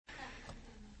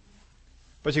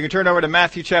But you can turn over to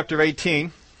Matthew chapter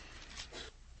 18.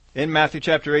 In Matthew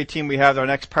chapter 18, we have our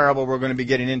next parable we're going to be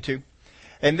getting into.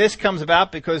 And this comes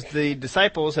about because the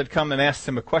disciples had come and asked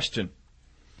him a question.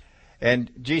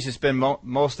 And Jesus spent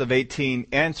most of 18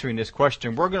 answering this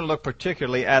question. We're going to look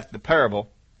particularly at the parable.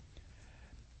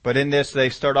 But in this, they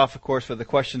start off, of course, with the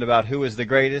question about who is the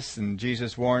greatest. And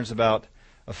Jesus warns about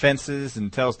offenses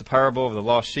and tells the parable of the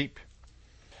lost sheep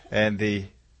and the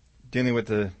dealing with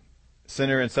the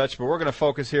sinner and such. But we're going to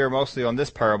focus here mostly on this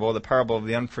parable, the parable of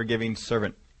the unforgiving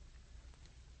servant.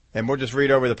 And we'll just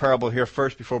read over the parable here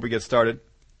first before we get started.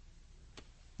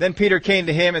 Then Peter came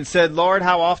to him and said, Lord,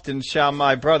 how often shall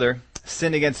my brother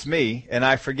sin against me, and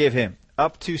I forgive him?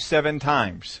 Up to 7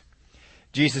 times.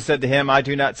 Jesus said to him, I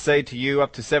do not say to you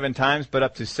up to 7 times, but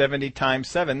up to 70 times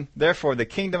 7. Therefore the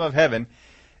kingdom of heaven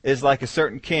is like a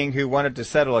certain king who wanted to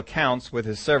settle accounts with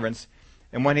his servants.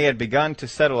 And when he had begun to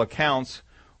settle accounts,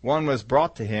 one was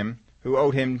brought to him who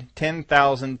owed him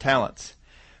 10,000 talents.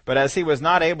 But as he was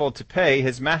not able to pay,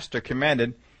 his master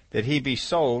commanded that he be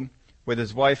sold with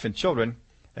his wife and children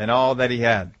and all that he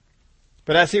had.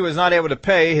 But as he was not able to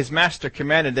pay, his master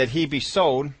commanded that he be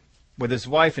sold with his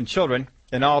wife and children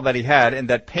and all that he had, and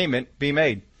that payment be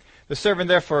made. The servant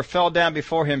therefore fell down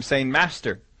before him, saying,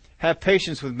 Master, have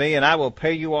patience with me, and I will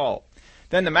pay you all.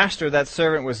 Then the master of that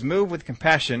servant was moved with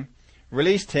compassion,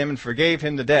 released him, and forgave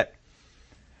him the debt.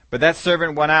 But that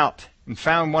servant went out and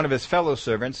found one of his fellow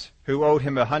servants, who owed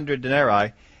him 100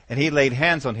 denarii, and he laid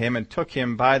hands on him and took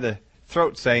him by the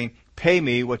throat, saying, Pay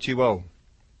me what you owe.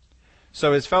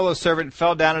 So his fellow servant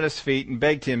fell down at his feet and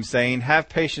begged him, saying, Have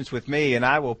patience with me, and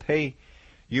I will pay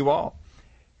you all.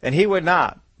 And he would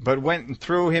not, but went and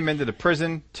threw him into the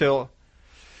prison till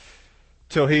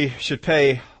he should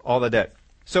pay all the debt.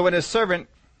 So when his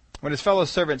fellow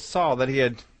servants saw that he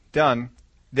had done,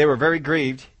 they were very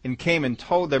grieved, and came and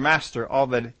told their master all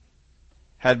that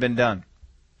had been done.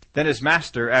 Then his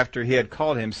master, after he had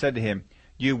called him, said to him,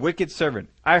 You wicked servant,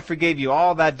 I forgave you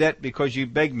all that debt because you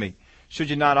begged me.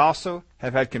 Should you not also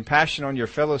have had compassion on your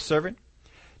fellow servant,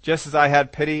 just as I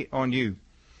had pity on you?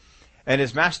 And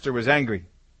his master was angry,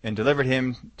 and delivered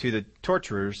him to the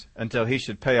torturers until he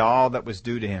should pay all that was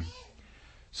due to him.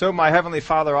 So my heavenly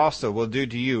Father also will do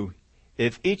to you,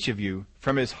 if each of you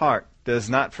from his heart does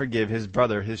not forgive his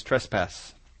brother his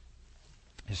trespasses.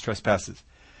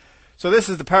 So this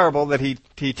is the parable that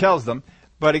he tells them.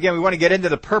 But again, we want to get into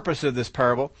the purpose of this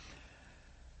parable.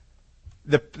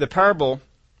 The parable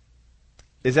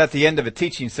is at the end of a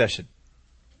teaching session.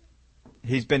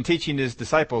 He's been teaching his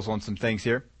disciples on some things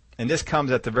here, and this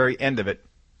comes at the very end of it.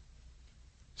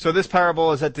 So this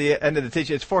parable is at the end of the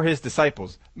teaching. It's for his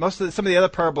disciples. Some of the other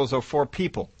parables are for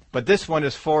people, but this one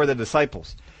is for the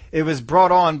disciples. It was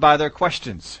brought on by their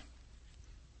questions.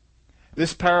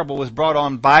 This parable was brought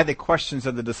on by the questions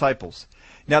of the disciples.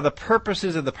 Now the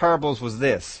purposes of the parables was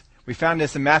this. We found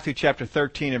this in Matthew chapter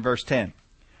 13 and verse 10.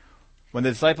 When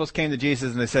the disciples came to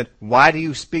Jesus and they said, Why do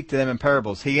you speak to them in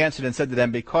parables? He answered and said to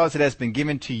them, Because it has been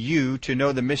given to you to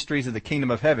know the mysteries of the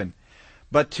kingdom of heaven,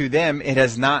 but to them it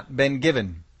has not been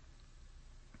given.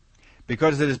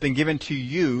 Because it has been given to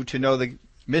you to know the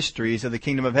mysteries of the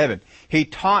kingdom of heaven. He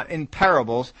taught in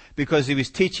parables because he was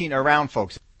teaching around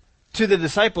folks. To the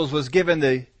disciples was given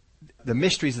the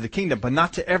mysteries of the kingdom, but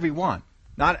not to everyone.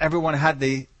 Not everyone had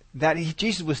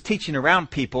Jesus was teaching around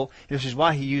people, which is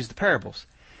why he used the parables.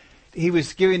 He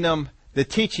was giving them the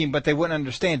teaching, but they wouldn't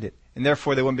understand it, and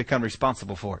therefore they wouldn't become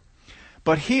responsible for it.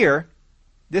 But here,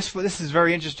 this is a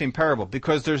very interesting parable,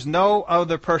 because there's no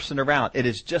other person around. It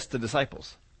is just the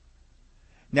disciples.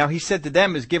 Now, he said to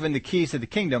them is given the keys to the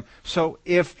kingdom, so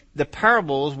if the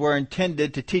parables were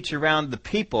intended to teach around the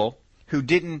people who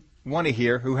didn't want to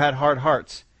hear, who had hard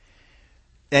hearts,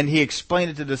 and he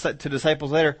explained it to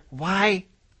disciples later, why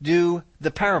do the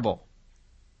parable?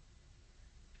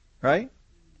 Right?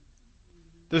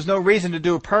 There's no reason to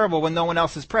do a parable when no one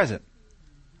else is present.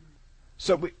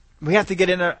 So we have to get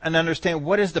in and understand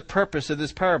what is the purpose of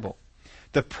this parable.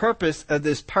 The purpose of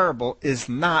this parable is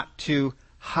not to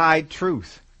hide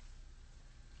truth.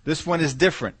 This one is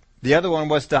different. The other one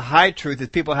was to hide truth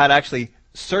that people had actually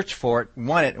searched for it,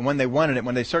 want it, and when they wanted it,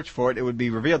 when they searched for it, it would be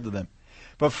revealed to them.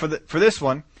 But for this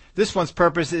one's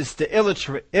purpose is to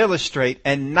illustrate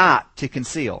and not to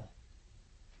conceal.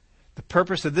 The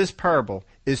purpose of this parable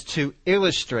is to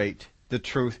illustrate the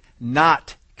truth,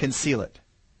 not conceal it.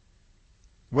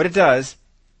 What it does,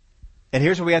 and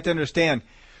here's what we have to understand.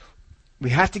 We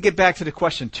have to get back to the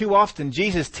question. Too often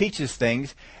Jesus teaches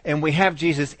things, and we have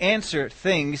Jesus answer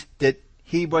things that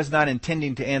he was not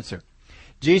intending to answer.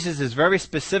 Jesus is very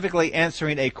specifically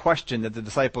answering a question that the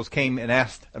disciples came and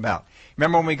asked about.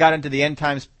 Remember when we got into the end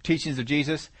times teachings of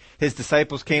Jesus? His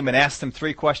disciples came and asked him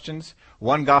 3 questions.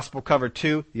 One gospel covered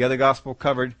 2. The other gospel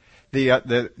covered the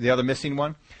other missing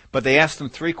one. But they asked him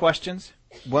 3 questions.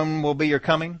 When will be your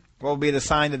coming? What will be the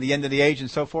sign of the end of the age, and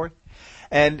so forth?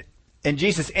 And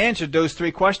Jesus answered those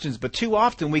 3 questions. But too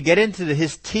often we get into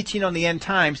his teaching on the end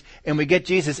times and we get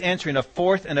Jesus answering a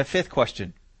 4th and a 5th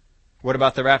question. What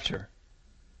about the rapture?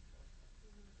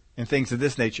 And things of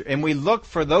this nature. And we look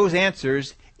for those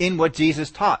answers in what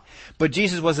Jesus taught. But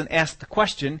Jesus wasn't asked the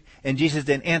question, and Jesus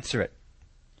didn't answer it.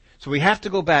 So we have to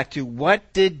go back to what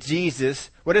is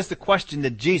the question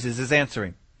that Jesus is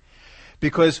answering?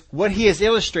 Because what he is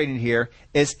illustrating here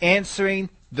is answering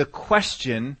the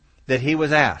question that he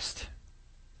was asked.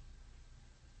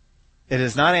 It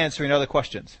is not answering other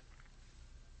questions.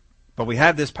 But we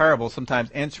have this parable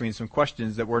sometimes answering some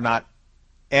questions that were not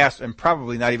asked and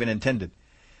probably not even intended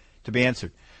to be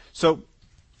answered. So,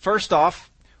 first off,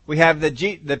 we have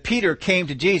that Peter came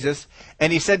to Jesus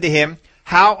and he said to him,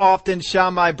 "How often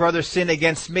shall my brother sin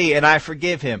against me and I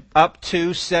forgive him? Up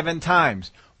to 7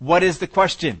 times. What is the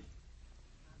question?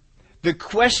 The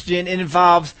question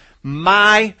involves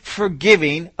my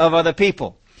forgiving of other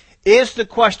people. Is the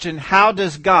question, how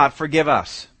does God forgive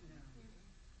us?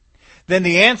 Then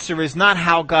the answer is not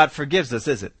how God forgives us,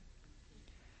 is it?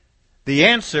 The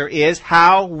answer is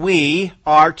how we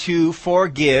are to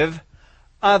forgive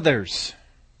others.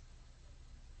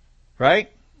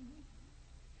 Right?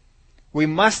 We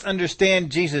must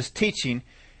understand Jesus' teaching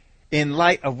in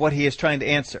light of what he is trying to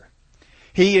answer.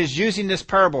 He is using this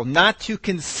parable not to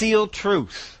conceal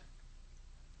truth.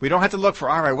 We don't have to look for,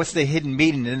 all right, what's the hidden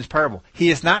meaning in this parable? He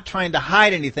is not trying to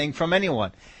hide anything from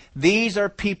anyone. These are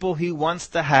people he wants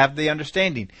to have the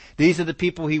understanding. These are the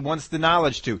people he wants the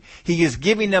knowledge to. He is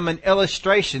giving them an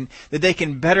illustration that they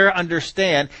can better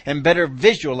understand and better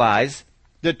visualize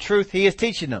the truth he is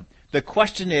teaching them. The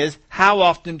question is, how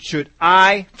often should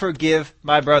I forgive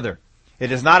my brother?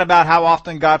 It is not about how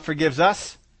often God forgives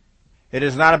us. It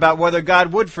is not about whether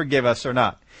God would forgive us or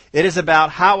not. It is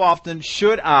about how often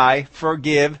should I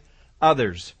forgive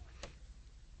others.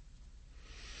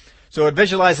 So it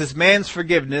visualizes man's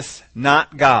forgiveness,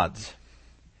 not God's.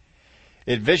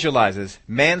 It visualizes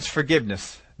man's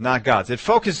forgiveness, not God's. It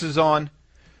focuses on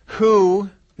who,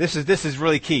 this is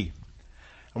really key.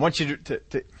 I want you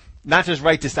to not just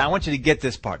write this down, I want you to get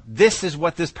this part. This is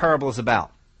what this parable is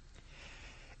about.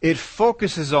 It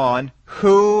focuses on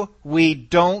who we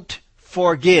don't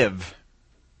forgive,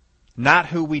 not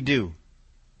who we do.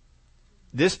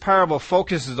 This parable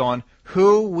focuses on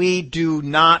who we do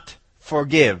not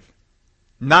forgive,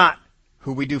 not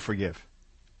who we do forgive.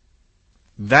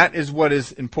 That is what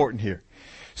is important here.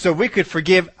 So we could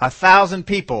forgive 1,000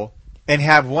 people and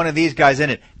have one of these guys in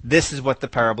it. This is what the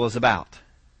parable is about.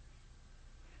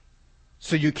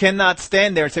 So you cannot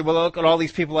stand there and say, well, look at all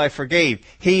these people I forgave.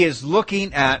 He is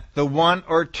looking at the 1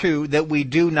 or 2 that we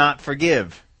do not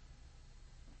forgive.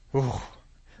 Ooh,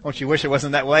 don't you wish it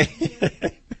wasn't that way?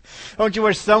 Don't you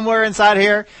wish somewhere inside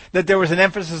here that there was an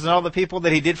emphasis on all the people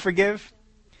that he did forgive?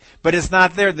 But it's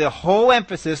not there. The whole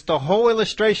emphasis, the whole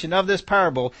illustration of this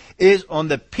parable is on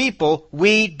the people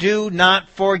we do not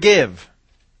forgive.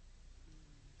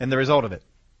 And the result of it.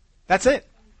 That's it.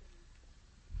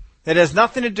 It has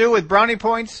nothing to do with brownie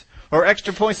points or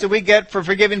extra points that we get for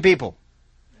forgiving people.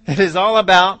 It is all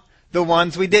about the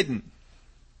ones we didn't.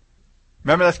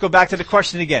 Remember, let's go back to the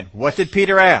question again. What did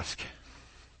Peter ask?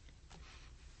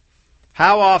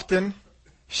 How often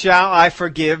shall I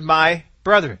forgive my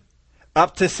brethren?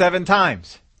 Up to 7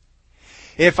 times.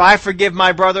 If I forgive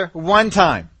my brother 1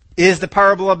 time, is the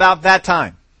parable about that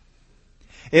time?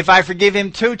 If I forgive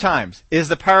him 2 times, is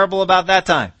the parable about that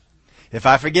time? If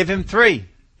I forgive him 3,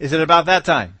 is it about that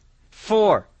time?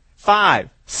 4, 5,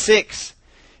 6.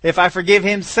 If I forgive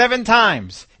him 7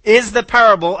 times, is the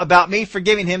parable about me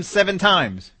forgiving him 7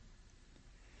 times?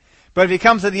 But if he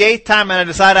comes to the 8th time and I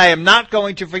decide I am not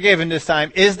going to forgive him this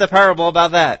time, is the parable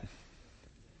about that?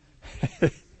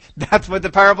 That's what the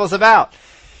parable is about.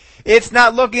 It's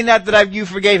not looking at that you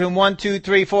forgave him 1, 2,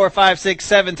 3, 4, 5, 6,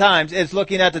 7 times. It's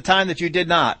looking at the time that you did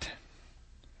not.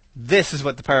 This is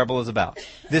what the parable is about.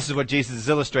 This is what Jesus is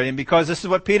illustrating because this is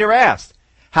what Peter asked.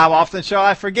 How often shall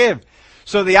I forgive?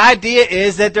 So the idea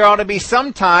is that there ought to be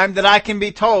some time that I can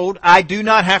be told I do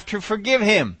not have to forgive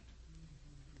him.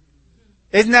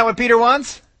 Isn't that what Peter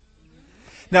wants?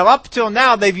 Now up till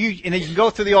now they've used, and you can go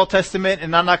through the Old Testament,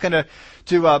 and I'm not going to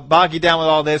bog you down with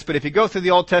all this, but if you go through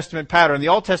the Old Testament pattern, the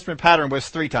Old Testament pattern was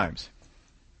 3 times.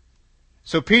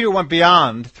 So Peter went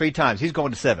beyond 3 times. He's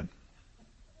going to 7.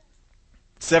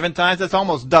 7 times, that's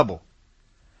almost double.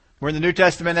 We're in the New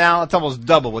Testament now. It's almost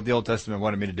double what the Old Testament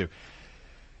wanted me to do.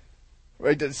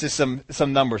 Right? It's just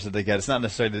some numbers that they get. It's not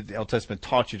necessarily that the Old Testament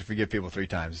taught you to forgive people 3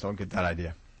 times. Don't get that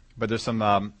idea. But there's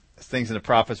some things in the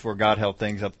prophets where God held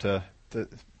things up to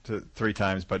 3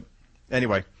 times. But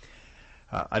anyway,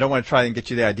 I don't want to try and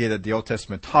get you the idea that the Old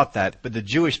Testament taught that. But the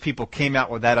Jewish people came out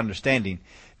with that understanding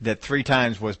that 3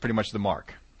 times was pretty much the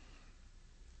mark.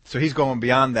 So he's going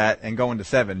beyond that and going to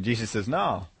 7. Jesus says,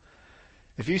 no.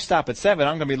 If you stop at 7,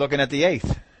 I'm going to be looking at the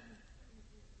 8th.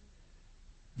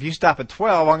 If you stop at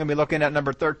 12, I'm going to be looking at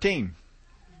number 13.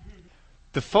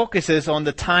 The focus is on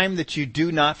the time that you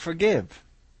do not forgive.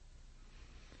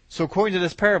 So according to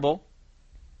this parable,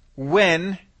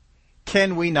 when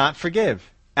can we not forgive?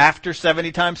 After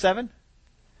 70 times 7?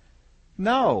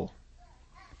 No.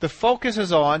 The focus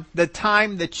is on the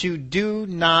time that you do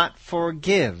not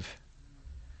forgive.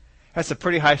 That's a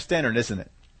pretty high standard, isn't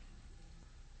it?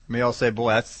 I mean, I'll say,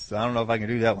 boy, I don't know if I can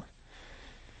do that one.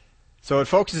 So it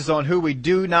focuses on who we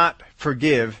do not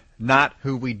forgive, not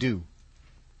who we do.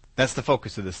 That's the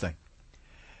focus of this thing.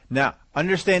 Now,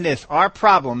 understand this. Our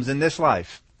problems in this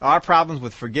life, our problems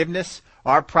with forgiveness,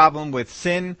 our problem with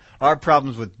sin, our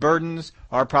problems with burdens,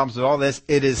 our problems with all this,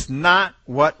 it is not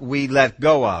what we let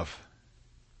go of.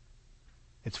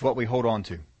 It's what we hold on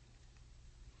to.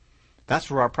 That's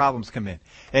where our problems come in.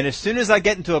 And as soon as I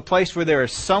get into a place where there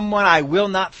is someone I will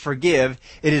not forgive,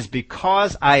 it is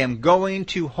because I am going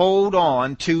to hold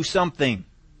on to something.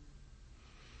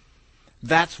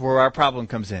 That's where our problem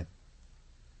comes in.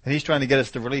 And he's trying to get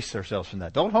us to release ourselves from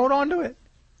that. Don't hold on to it.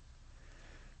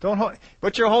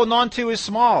 What you're holding on to is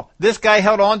small. This guy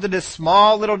held on to this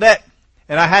small little debt.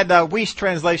 And I had the Weiss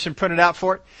translation printed out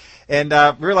for it. And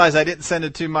realized I didn't send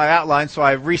it to my outline, so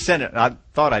I resent it. I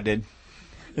thought I did.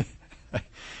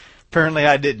 Apparently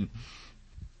I didn't.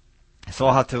 So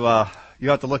I'll have to, you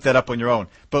have to look that up on your own.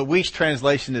 But Weiss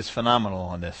translation is phenomenal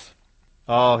on this.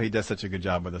 Oh, he does such a good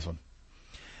job with this one.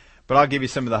 But I'll give you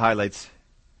some of the highlights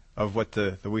of what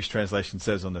the Weiss translation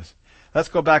says on this. Let's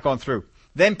go back on through.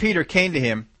 Then Peter came to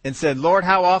him and said, Lord,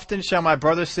 how often shall my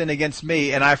brother sin against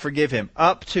me and I forgive him?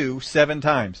 Up to 7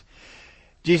 times.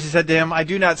 Jesus said to him, I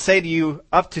do not say to you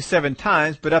up to 7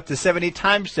 times, but up to 70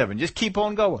 times 7. Just keep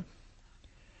on going.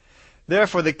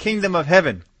 Therefore, the kingdom of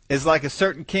heaven is like a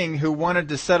certain king who wanted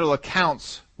to settle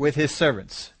accounts with his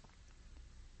servants.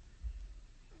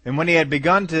 And when he had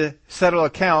begun to settle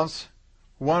accounts,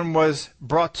 one was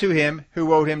brought to him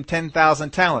who owed him 10,000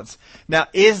 talents. Now,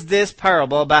 is this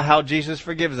parable about how Jesus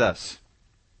forgives us?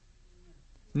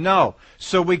 No.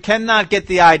 So we cannot get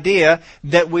the idea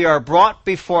that we are brought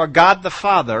before God the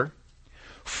Father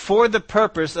for the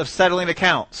purpose of settling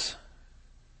accounts.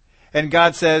 And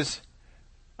God says,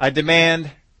 I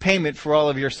demand payment for all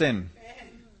of your sin.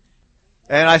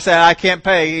 And I said, I can't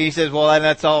pay. He says, well, then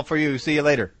that's all for you. See you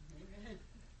later.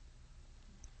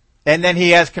 And then he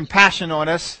has compassion on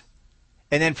us.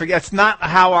 And then forget. That's not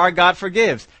how our God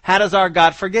forgives. How does our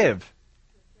God forgive?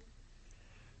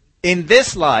 In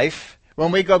this life,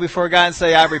 when we go before God and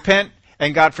say, I repent,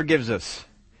 and God forgives us.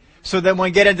 So then when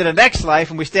we get into the next life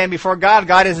and we stand before God,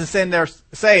 God isn't sitting there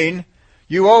saying,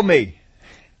 you owe me.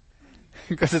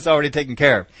 Because it's already taken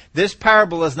care of. This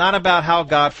parable is not about how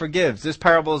God forgives. This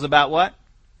parable is about what?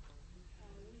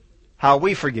 How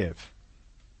we forgive.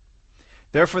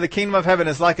 Therefore the kingdom of heaven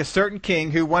is like a certain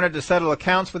king who wanted to settle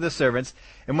accounts with his servants.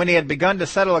 And when he had begun to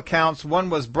settle accounts, one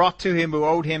was brought to him who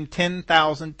owed him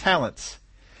 10,000 talents.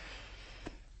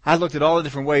 I looked at all the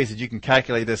different ways that you can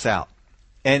calculate this out.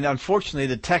 And unfortunately,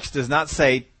 the text does not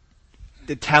say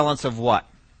the talents of what.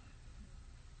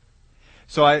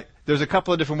 So there's a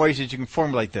couple of different ways that you can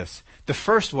formulate this. The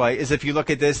first way is if you look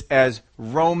at this as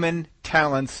Roman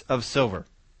talents of silver.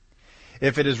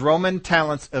 If it is Roman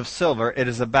talents of silver, it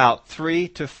is about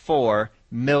 $3 to $4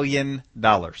 million.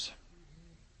 That's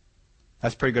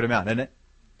a pretty good amount, isn't it?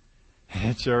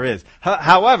 It sure is.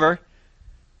 However,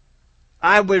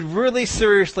 I would really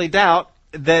seriously doubt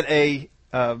that a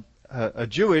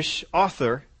Jewish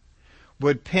author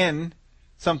would pen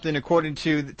something according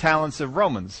to the talents of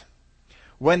Romans,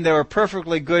 when there are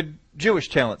perfectly good Jewish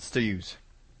talents to use.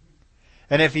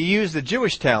 And if you use the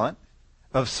Jewish talent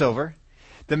of silver,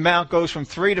 the amount goes from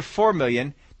 3 to 4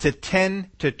 million to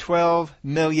 10 to 12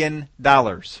 million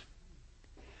dollars.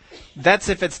 That's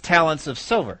if it's talents of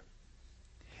silver.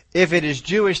 If it is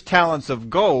Jewish talents of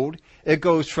gold, it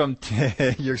goes from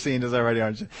you're seeing this already,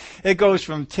 aren't you? It goes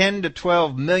from 10 to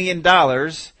 12 million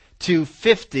dollars to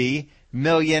 50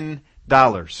 million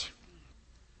dollars.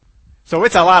 So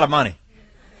it's a lot of money.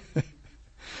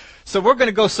 So we're going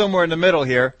to go somewhere in the middle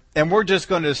here, and we're just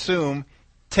going to assume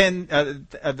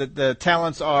the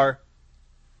talents are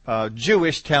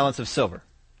Jewish talents of silver.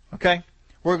 Okay?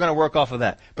 We're going to work off of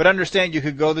that. But understand you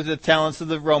could go to the talents of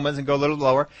the Romans and go a little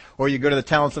lower, or you go to the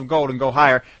talents of gold and go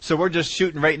higher. So we're just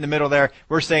shooting right in the middle there.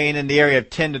 We're saying in the area of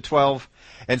 10 to 12.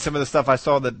 And some of the stuff I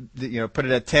saw that put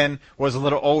it at 10 was a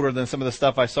little older than some of the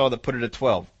stuff I saw that put it at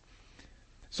 12.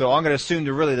 So I'm going to assume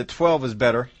that 12 is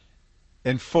better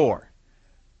than 4.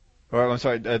 Or I'm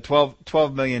sorry,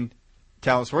 12 million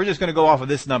talents. We're just going to go off of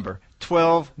this number,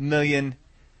 $12 million.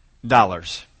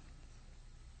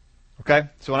 Okay?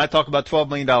 So when I talk about $12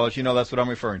 million, you know that's what I'm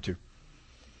referring to.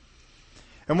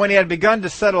 And when he had begun to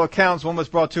settle accounts, one was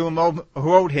brought to him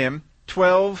who owed him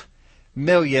 $12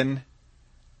 million.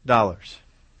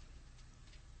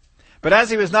 But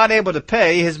as he was not able to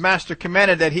pay, his master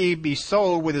commanded that he be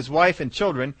sold with his wife and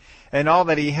children and all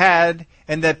that he had,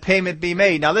 and that payment be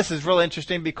made. Now this is really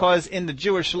interesting because in the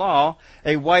Jewish law,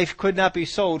 a wife could not be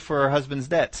sold for her husband's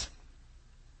debts.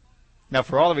 Now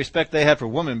for all the respect they had for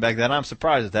women back then, I'm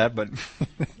surprised at that, but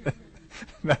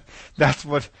that's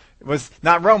what was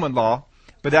not Roman law,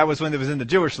 but that was when it was in the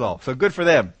Jewish law. So good for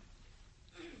them.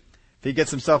 If he gets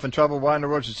himself in trouble, why in the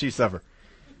world should she suffer?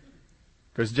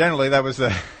 Because generally that was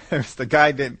the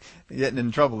guy getting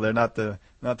in trouble there, not the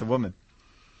woman.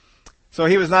 So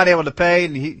he was not able to pay,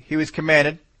 and he was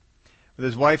commanded with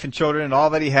his wife and children and all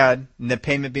that he had, and the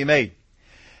payment be made.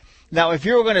 Now, if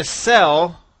you were going to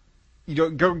sell,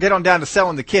 get on down to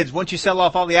selling the kids. Once you sell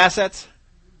off all the assets,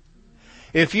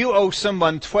 if you owe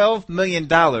someone $12 million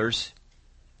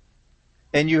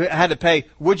and you had to pay,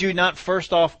 would you not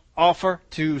first off offer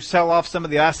to sell off some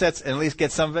of the assets and at least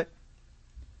get some of it?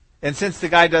 And since the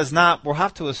guy does not, we'll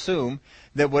have to assume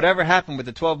that whatever happened with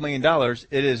the $12 million,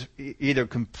 it is either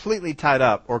completely tied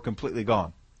up or completely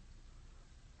gone.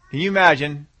 Can you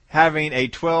imagine having a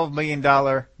 $12 million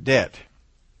debt?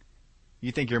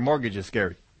 You think your mortgage is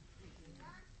scary.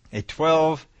 A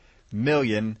 $12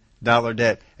 million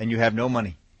debt, and you have no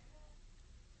money.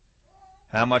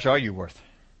 How much are you worth?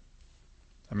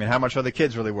 I mean, how much are the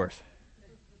kids really worth?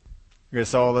 You're going to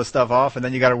sell all this stuff off, and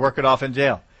then you got to work it off in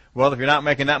jail. Well, if you're not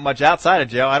making that much outside of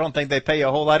jail, I don't think they pay you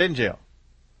a whole lot in jail.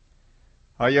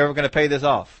 Are you ever going to pay this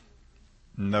off?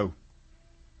 No.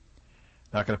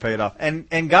 Not going to pay it off.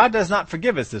 And God does not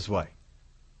forgive us this way.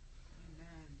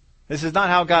 Amen. This is not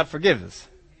how God forgives us.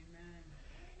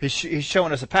 Amen. He's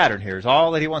showing us a pattern here. It's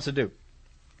all that he wants to do.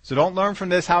 So don't learn from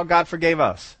this how God forgave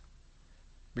us.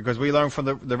 Because we learn from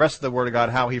the rest of the Word of God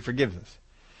how he forgives us.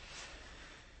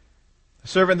 The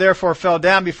servant therefore fell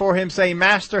down before him, saying,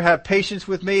 Master, have patience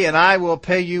with me, and I will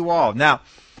pay you all. Now,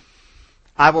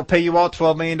 I will pay you all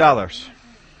 $12 million.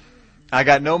 I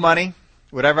got no money.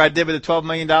 Whatever I did with the $12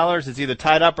 million is either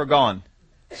tied up or gone.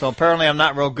 So apparently I'm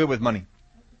not real good with money.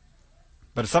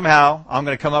 But somehow I'm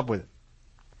going to come up with it.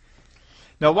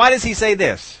 Now, why does he say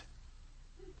this?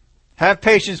 Have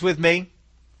patience with me,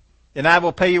 and I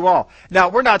will pay you all. Now,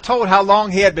 we're not told how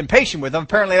long he had been patient with them.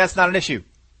 Apparently that's not an issue.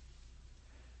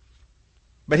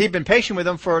 But he'd been patient with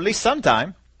them for at least some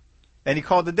time, and he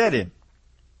called the debt in.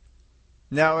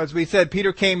 Now, as we said,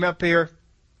 Peter came up here,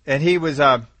 and he was,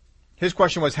 his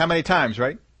question was, how many times,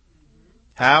 right?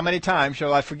 How many times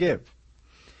shall I forgive?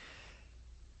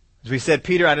 As we said,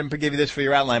 Peter, I didn't forgive you this for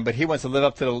your outline, but he wants to live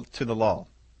up to the law.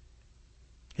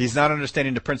 He's not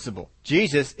understanding the principle.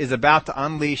 Jesus is about to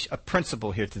unleash a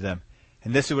principle here to them,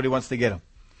 and this is what he wants to get them.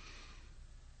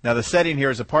 Now, the setting here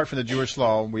is apart from the Jewish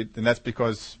law, and that's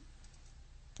because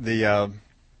the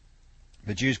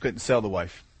Jews couldn't sell the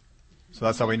wife. So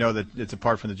that's how we know that it's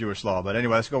apart from the Jewish law. But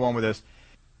anyway, let's go on with this.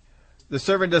 The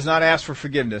servant does not ask for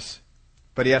forgiveness,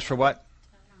 but he asks for what?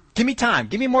 Give me time.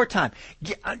 Give me more time.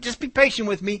 Just be patient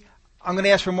with me. I'm going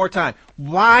to ask for more time.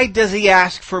 Why does he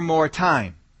ask for more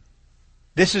time?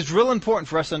 This is real important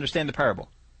for us to understand the parable.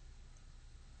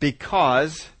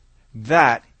 Because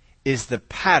that is the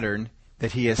pattern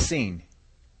that he has seen.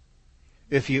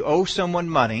 If you owe someone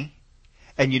money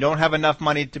and you don't have enough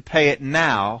money to pay it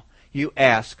now, you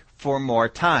ask for more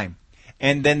time.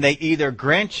 And then they either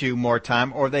grant you more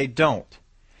time or they don't.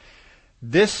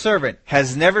 This servant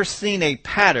has never seen a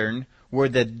pattern where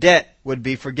the debt would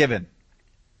be forgiven.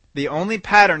 The only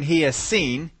pattern he has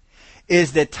seen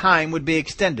is that time would be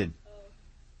extended.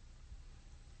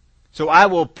 So I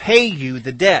will pay you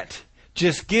the debt.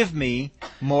 Just give me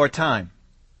more time.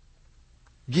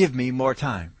 Give me more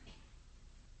time.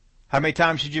 How many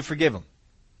times should you forgive him?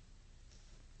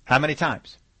 How many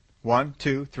times? 1,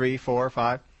 2, 3, 4,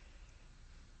 5.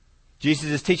 Jesus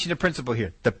is teaching a principle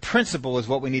here. The principle is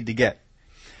what we need to get.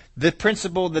 The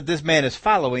principle that this man is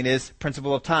following is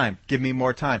principle of time. Give me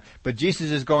more time. But Jesus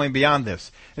is going beyond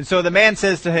this. And so the man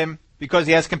says to him, because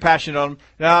he has compassion on him,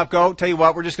 now go, tell you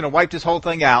what, we're just going to wipe this whole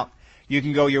thing out. you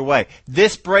can go your way.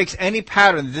 This breaks any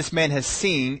pattern that this man has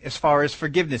seen as far as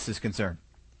forgiveness is concerned.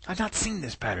 I've not seen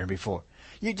this pattern before.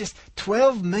 You just,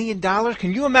 $12 million?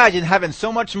 Can you imagine having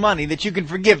so much money that you can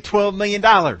forgive $12 million?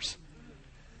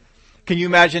 Can you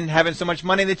imagine having so much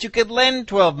money that you could lend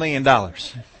 $12 million?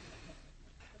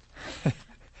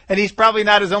 And he's probably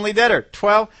not his only debtor.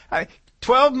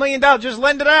 $12 million, just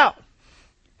lend it out.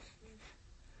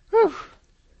 Whew.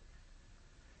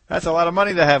 That's a lot of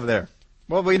money to have there.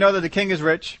 Well, we know that the king is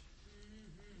rich.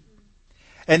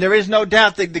 And there is no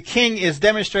doubt that the king is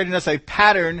demonstrating us a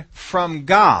pattern from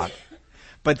God.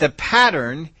 But the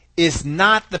pattern is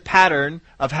not the pattern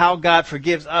of how God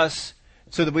forgives us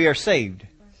so that we are saved.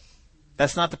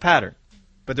 That's not the pattern.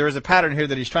 But there is a pattern here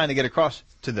that he's trying to get across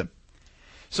to them.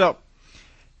 So,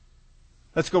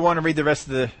 let's go on and read the rest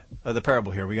of the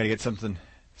parable here. We got to get something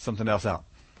else out.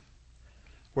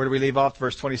 Where do we leave off?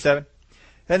 Verse 27.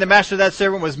 Then the master of that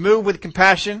servant was moved with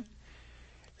compassion,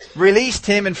 released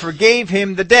him, and forgave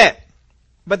him the debt.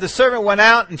 But the servant went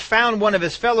out and found one of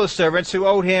his fellow servants who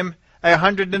owed him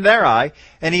 100 denarii,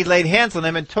 and he laid hands on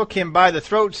him and took him by the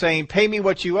throat, saying, "Pay me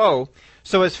what you owe."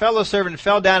 So his fellow servant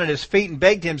fell down at his feet and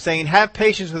begged him, saying, "Have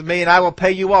patience with me, and I will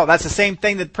pay you all." That's the same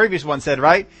thing that the previous one said,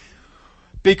 right?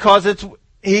 Because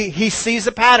he sees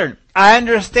a pattern. I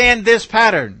understand this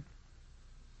pattern.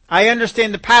 I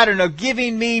understand the pattern of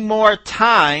giving me more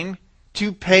time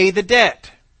to pay the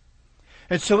debt.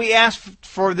 And so he asked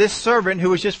for this servant who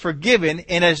was just forgiven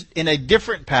in a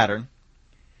different pattern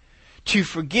to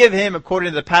forgive him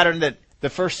according to the pattern that the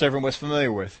first servant was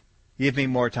familiar with. Give me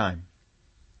more time.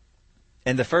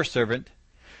 And the first servant,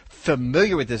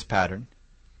 familiar with this pattern,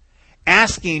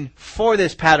 asking for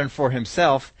this pattern for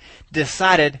himself,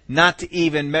 decided not to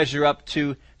even measure up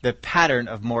to the pattern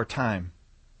of more time.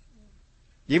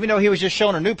 Even though he was just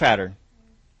shown a new pattern,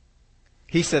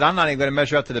 he said, "I'm not even going to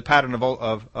measure up to the pattern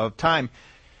of time."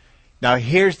 Now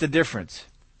here's the difference.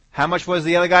 How much was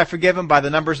the other guy forgiven by the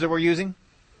numbers that we're using?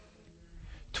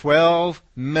 $12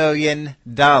 million.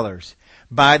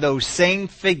 By those same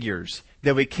figures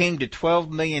that we came to $12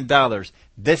 million,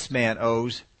 this man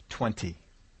owes 20.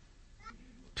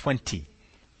 $20.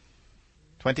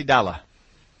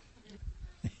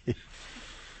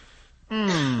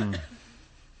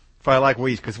 If I like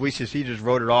Weiss, because he just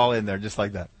wrote it all in there just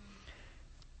like that.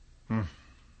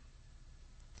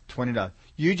 $20.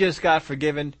 You just got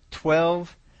forgiven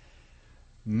 $12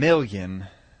 million.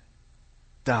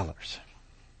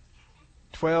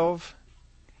 $12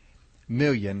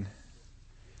 million.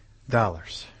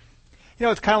 You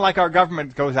know, it's kind of like our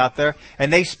government goes out there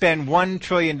and they spend $1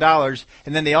 trillion and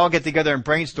then they all get together and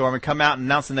brainstorm and come out and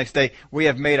announce the next day, we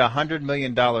have made $100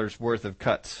 million worth of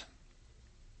cuts.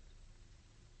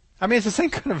 I mean, it's the same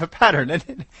kind of a pattern.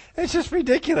 And it's just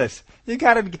ridiculous. You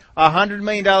got $100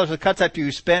 million of cuts after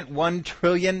you spent $1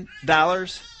 trillion.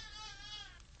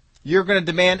 You're going to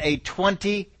demand a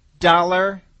 $20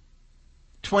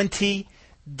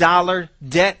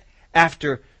 debt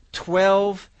after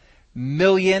 $12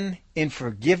 million in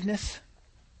forgiveness?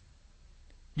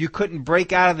 You couldn't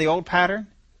break out of the old pattern?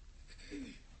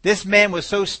 This man was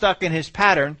so stuck in his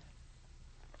pattern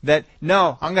that,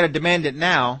 no, I'm going to demand it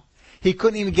now. He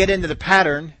couldn't even get into the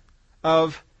pattern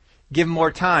of give him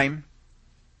more time,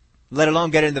 let alone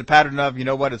get into the pattern of, you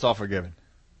know what, it's all forgiven.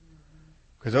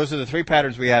 Because those are the three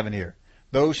patterns we have in here.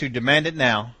 Those who demand it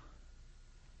now,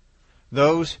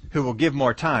 those who will give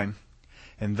more time,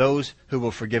 and those who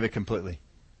will forgive it completely.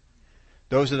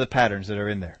 Those are the patterns that are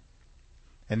in there.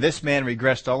 And this man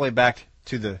regressed all the way back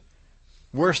to the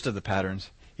worst of the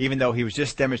patterns, even though he was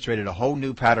just demonstrated a whole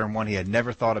new pattern, one he had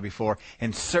never thought of before,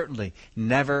 and certainly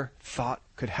never thought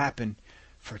could happen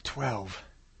for $12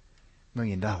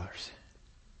 million.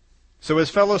 So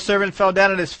his fellow servant fell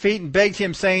down at his feet and begged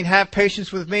him, saying, "Have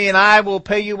patience with me, and I will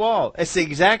pay you all." It's the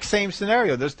exact same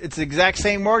scenario. It's the exact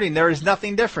same wording. There is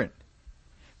nothing different.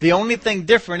 The only thing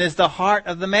different is the heart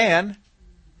of the man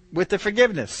with the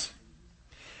forgiveness.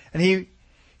 And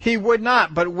he would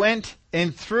not, but went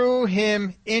and threw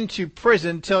him into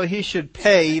prison till he should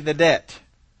pay the debt.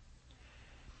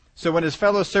 So when his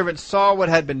fellow servants saw what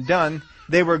had been done,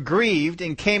 they were grieved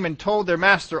and came and told their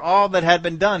master all that had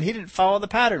been done. He didn't follow the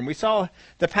pattern. We saw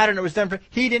the pattern that was done.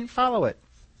 He didn't follow it.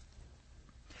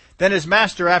 Then his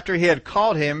master, after he had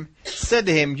called him, said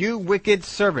to him, "You wicked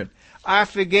servant, I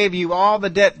forgave you all the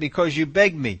debt because you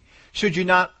begged me. Should you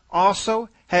not also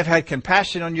have had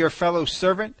compassion on your fellow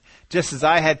servant, just as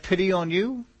I had pity on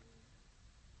you?"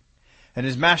 And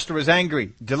his master was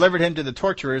angry, delivered him to the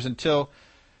torturers until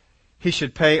he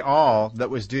should pay all that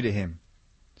was due to him.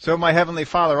 so my heavenly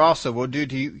Father also will do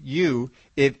to you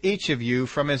if each of you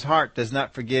from his heart does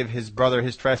not forgive his brother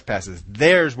his trespasses.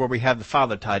 There's where we have the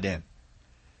Father tied in.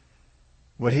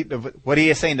 What he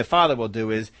is saying the Father will do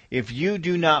is, if you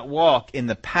do not walk in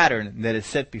the pattern that is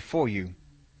set before you,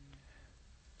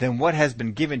 then what has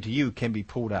been given to you can be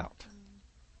pulled out.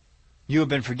 You have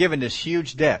been forgiven this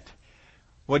huge debt.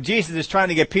 What Jesus is trying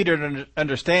to get Peter to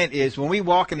understand is, when we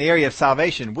walk in the area of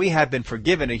salvation, we have been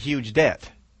forgiven a huge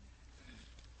debt.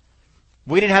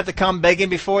 We didn't have to come begging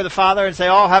before the Father and say,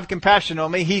 oh, have compassion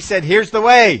on me. He said, here's the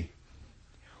way.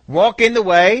 Walk in the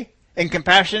way, and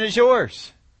compassion is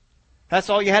yours.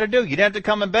 That's all you had to do. You didn't have to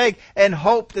come and beg and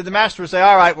hope that the Master would say,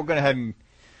 all right, we're going to have him,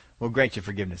 we'll grant you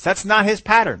forgiveness. That's not his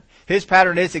pattern. His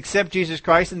pattern is, accept Jesus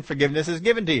Christ and forgiveness is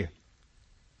given to you.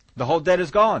 The whole debt is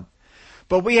gone.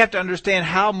 But we have to understand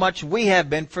how much we have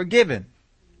been forgiven.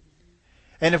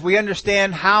 And if we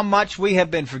understand how much we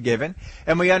have been forgiven,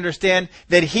 and we understand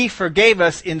that he forgave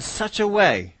us in such a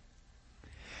way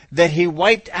that he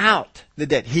wiped out the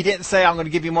debt. He didn't say, I'm going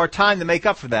to give you more time to make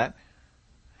up for that.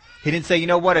 He didn't say, you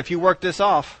know what, if you work this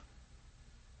off,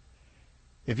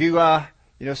 if you,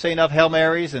 say enough Hail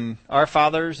Marys and Our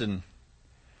Fathers and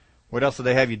what else do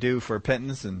they have you do for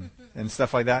repentance and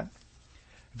stuff like that?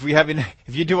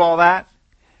 If you do all that,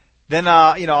 then,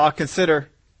 I'll consider.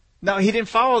 No, he didn't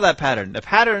follow that pattern. The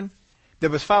pattern that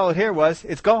was followed here was,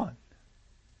 it's gone.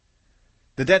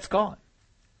 The debt's gone.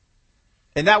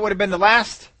 And that would have been the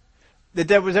last the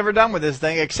debt was ever done with this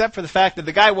thing, except for the fact that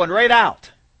the guy went right out.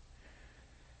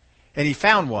 And he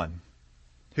found one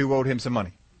who owed him some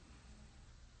money.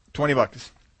 $20.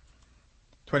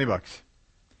 $20.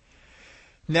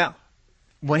 Now,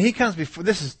 when he comes before,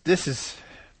 this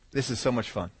is so much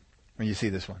fun when you see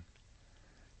this one.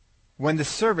 When the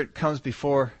servant comes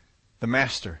before the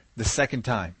master the second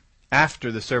time,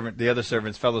 after the other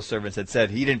servants, fellow servants had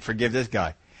said he didn't forgive this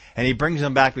guy, and he brings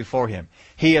them back before him,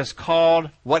 he is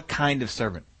called what kind of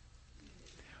servant?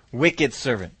 Wicked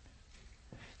servant.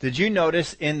 Did you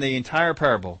notice in the entire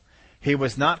parable, he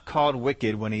was not called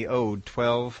wicked when he owed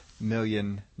 $12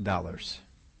 million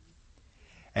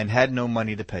and had no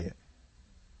money to pay it?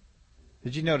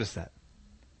 Did you notice that?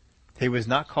 He was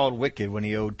not called wicked when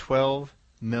he owed $12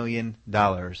 million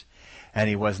and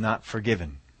he was not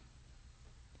forgiven.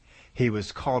 He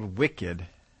was called wicked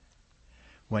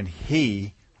when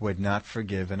he would not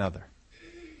forgive another.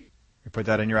 We put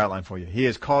that in your outline for you. He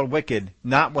is called wicked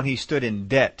not when he stood in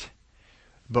debt,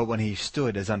 but when he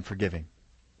stood as unforgiving.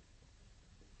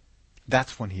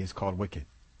 That's when he is called wicked.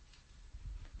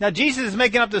 Now Jesus is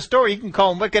making up this story. He can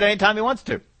call him wicked anytime he wants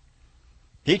to.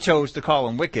 He chose to call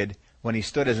him wicked when he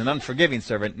stood as an unforgiving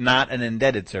servant, not an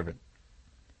indebted servant.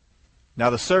 Now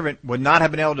the servant would not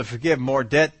have been able to forgive more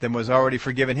debt than was already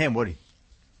forgiven him, would he?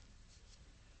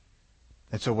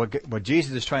 And so what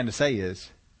Jesus is trying to say is,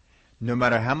 no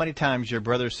matter how many times your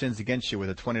brother sins against you with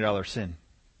a $20 sin,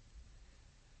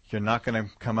 you're not going to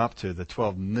come up to the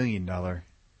 $12 million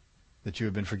that you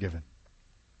have been forgiven.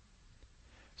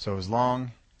 So as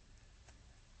long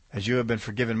as you have been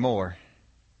forgiven more,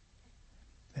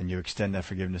 then you extend that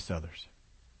forgiveness to others.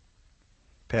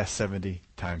 Past 70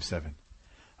 times 7.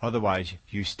 Otherwise,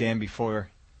 you stand before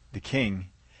the king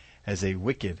as a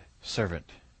wicked servant,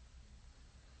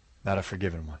 not a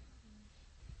forgiven one.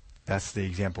 That's the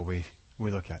example we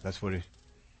look at. That's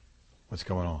what's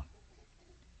going on.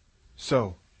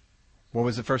 So, what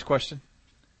was the first question?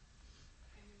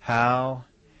 How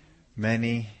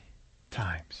many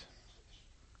times?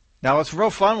 Now, it's real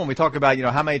fun when we talk about,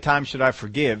 how many times should I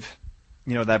forgive,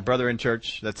 that brother in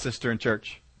church, that sister in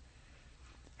church.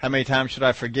 How many times should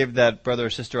I forgive that brother or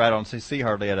sister I don't see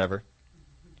hardly ever?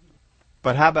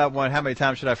 But how about how many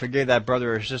times should I forgive that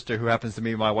brother or sister who happens to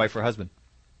be my wife or husband?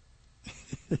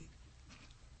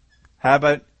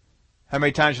 How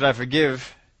many times should I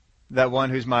forgive that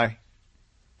one who's my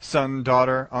son,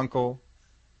 daughter, uncle,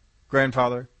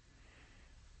 grandfather,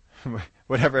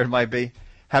 whatever it might be?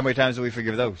 How many times do we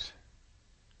forgive those?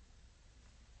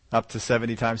 Up to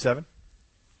 70 times 7?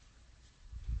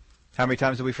 How many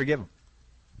times do we forgive them?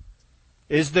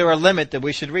 Is there a limit that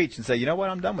we should reach and say, you know what,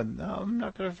 I'm done with it. No, I'm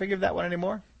not going to forgive that one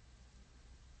anymore.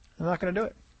 I'm not going to do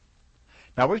it.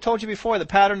 Now, we've told you before, the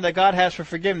pattern that God has for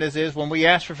forgiveness is when we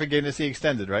ask for forgiveness, he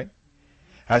extends it, right?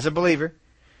 As a believer,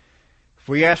 if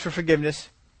we ask for forgiveness,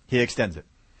 he extends it.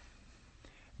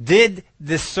 Did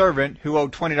this servant who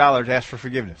owed $20 ask for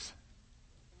forgiveness?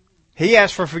 He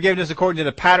asked for forgiveness according to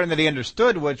the pattern that he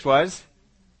understood, which was,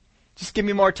 just give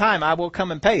me more time, I will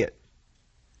come and pay it.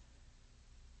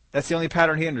 That's the only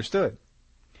pattern he understood.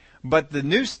 But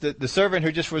the servant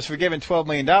who just was forgiven $12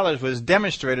 million was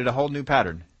demonstrated a whole new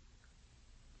pattern.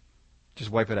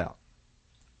 Just wipe it out.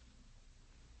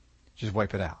 Just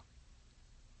wipe it out.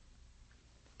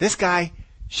 This guy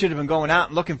should have been going out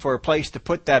and looking for a place to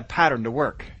put that pattern to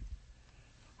work.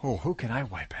 Oh, who can I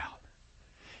wipe out?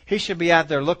 He should be out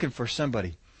there looking for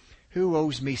somebody who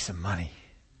owes me some money.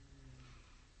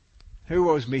 Who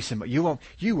owes me some money? You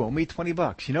owe me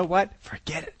 $20. You know what?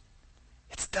 Forget it.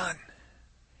 It's done.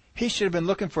 He should have been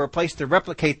looking for a place to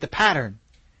replicate the pattern.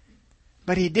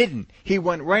 But he didn't. He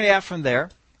went right out from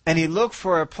there, and he looked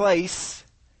for a place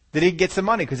that he'd get some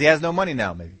money, because he has no money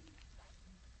now, maybe.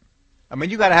 I mean,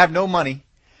 you got to have no money.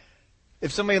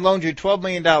 If somebody loaned you $12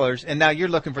 million, and now you're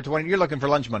looking for you're looking for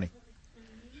lunch money.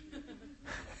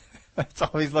 That's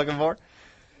all he's looking for.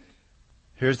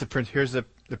 Here's the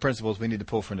principles we need to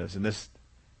pull from this, and this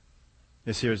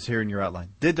is here in your outline.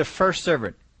 Did the first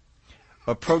servant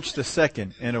approach the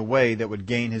second in a way that would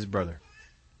gain his brother?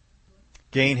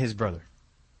 Gain his brother.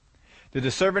 Did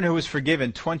the servant who was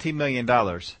forgiven $20 million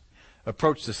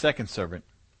approach the second servant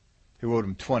who owed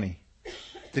him 20?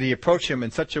 Did he approach him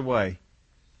in such a way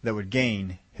that would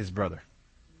gain his brother?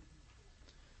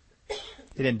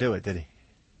 He didn't do it, did he?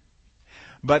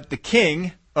 But the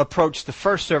king approached the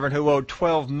first servant who owed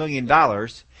 $12 million.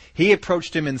 He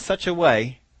approached him in such a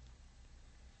way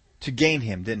to gain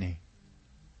him, didn't he?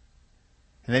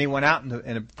 And then he went out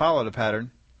and followed a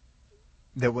pattern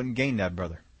that wouldn't gain that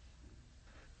brother.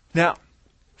 Now,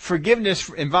 forgiveness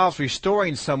involves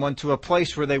restoring someone to a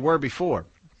place where they were before.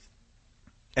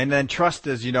 And then trust,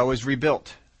 as you know, is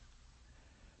rebuilt.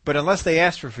 But unless they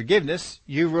ask for forgiveness,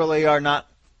 you really are not,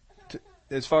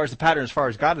 as far as the pattern, as far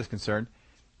as God is concerned,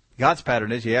 God's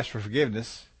pattern is you ask for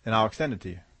forgiveness and I'll extend it to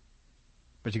you.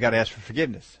 But you got to ask for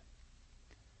forgiveness.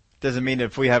 Doesn't mean that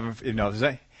if we have, there's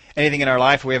anything in our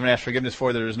life we haven't asked forgiveness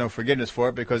for, there is no forgiveness for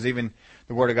it, because even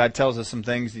the Word of God tells us some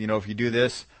things, if you do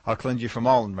this, I'll cleanse you from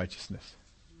all unrighteousness.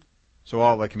 So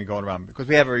all that can be going around. Because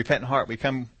we have a repentant heart, we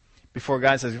come before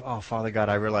God and says, oh, Father God,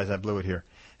 I realize I blew it here.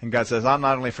 And God says, I'll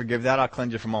not only forgive that, I'll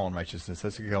cleanse you from all unrighteousness.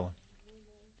 Let's get going.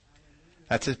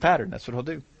 That's His pattern. That's what He'll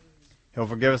do. He'll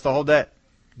forgive us the whole debt.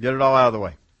 Get it all out of the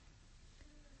way.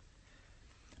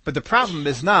 But the problem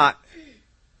is not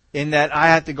in that I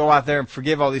have to go out there and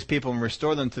forgive all these people and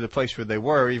restore them to the place where they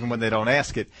were, even when they don't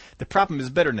ask it. The problem is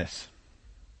bitterness.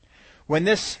 When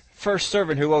this first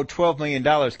servant who owed $12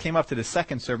 million came up to the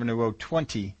second servant who owed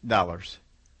 $20,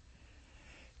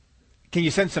 can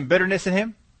you sense some bitterness in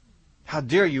him? How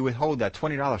dare you withhold that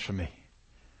 $20 from me?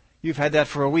 You've had that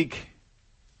for a week.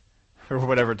 Or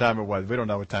whatever time it was. We don't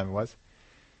know what time it was.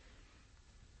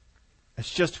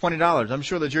 It's just $20. I'm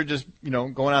sure that you're just,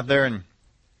 going out there and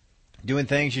doing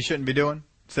things you shouldn't be doing.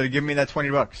 Instead of giving me that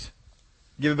 $20.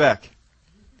 Give it back.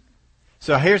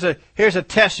 So here's a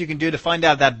test you can do to find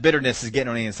out if that bitterness is getting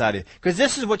on the inside of you. Because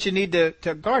this is what you need to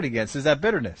guard against, is that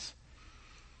bitterness.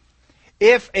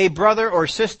 If a brother or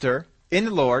sister in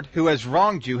the Lord who has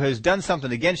wronged you, has done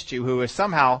something against you, who has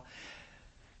somehow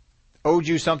owed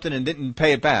you something and didn't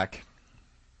pay it back,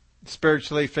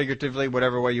 spiritually, figuratively,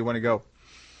 whatever way you want to go.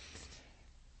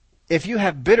 If you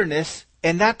have bitterness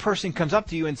and that person comes up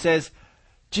to you and says,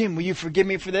 Jim, will you forgive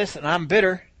me for this? And I'm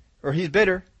bitter, or he's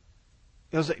bitter.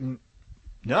 He'll say,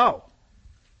 no.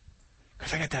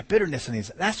 Because I got that bitterness in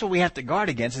these. That's what we have to guard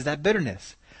against, is that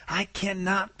bitterness. I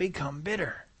cannot become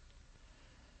bitter.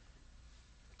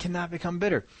 Cannot become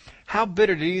bitter. How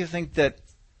bitter do you think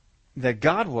that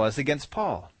God was against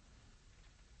Paul?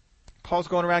 Paul's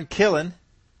going around killing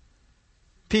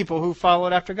people who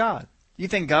followed after God. You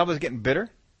think God was getting bitter?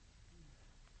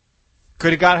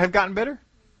 Could God have gotten bitter?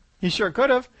 He sure could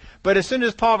have. But as soon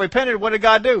as Paul repented, what did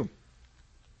God do?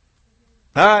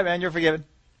 All right, man, you're forgiven.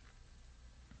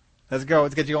 Let's go.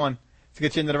 Let's get you on. Let's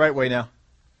get you into the right way now.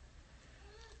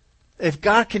 If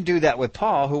God can do that with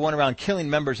Paul, who went around killing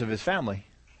members of his family,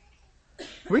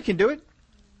 we can do it.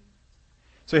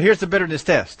 So here's the bitterness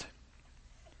test.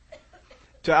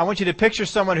 So I want you to picture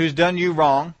someone who's done you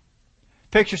wrong.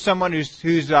 Picture someone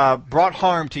who's brought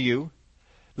harm to you,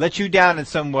 let you down in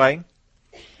some way,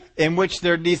 in which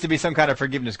there needs to be some kind of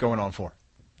forgiveness going on for.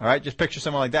 All right? Just picture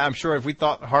someone like that. I'm sure if we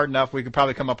thought hard enough, we could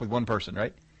probably come up with one person,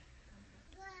 right?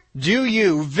 Do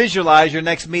you visualize your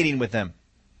next meeting with them?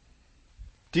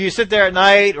 Do you sit there at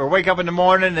night or wake up in the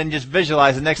morning and just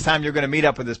visualize the next time you're going to meet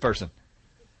up with this person?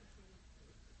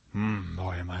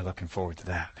 Boy, am I looking forward to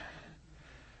that.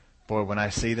 Boy, when I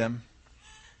see them.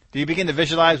 Do you begin to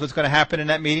visualize what's going to happen in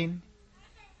that meeting?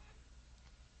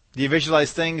 Do you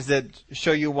visualize things that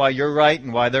show you why you're right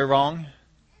and why they're wrong?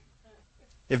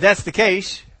 If that's the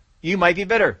case, you might be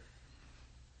bitter.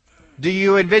 Do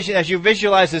you envision, as you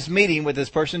visualize this meeting with this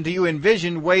person, do you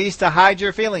envision ways to hide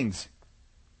your feelings?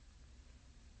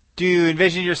 Do you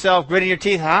envision yourself gritting your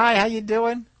teeth? Hi, how you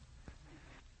doing?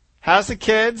 How's the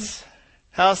kids?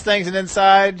 How's things? And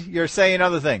inside, you're saying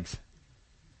other things.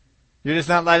 You're just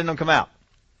not letting them come out.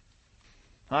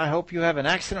 I hope you have an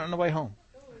accident on the way home.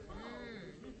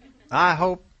 I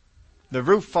hope the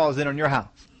roof falls in on your house.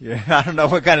 Yeah, I don't know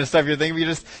what kind of stuff you're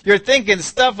thinking. You're thinking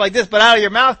stuff like this, but out of your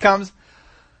mouth comes,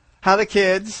 how the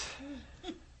kids?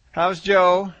 How's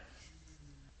Joe?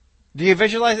 Do you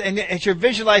visualize? And as you're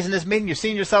visualizing this meeting, you're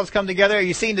seeing yourselves come together. Are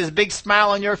you seeing this big smile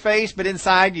on your face, but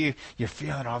inside you're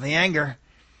feeling all the anger?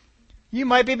 You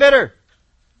might be bitter.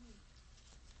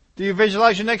 Do you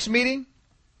visualize your next meeting?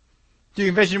 Do you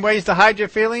envision ways to hide your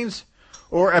feelings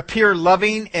or appear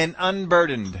loving and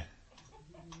unburdened?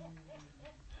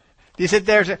 Do you sit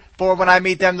there for when I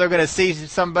meet them, they're going to see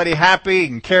somebody happy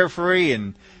and carefree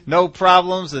and no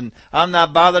problems and I'm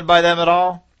not bothered by them at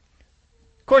all?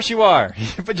 Of course you are.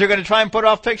 But you're going to try and put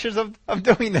off pictures of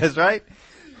doing this, right?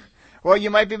 Well, you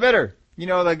might be bitter. You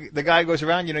know, the guy goes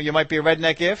around, you might be a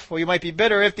redneck if. Well, you might be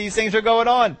bitter if these things are going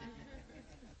on.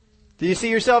 Do you see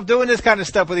yourself doing this kind of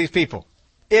stuff with these people?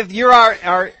 If you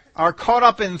are caught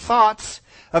up in thoughts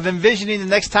of envisioning the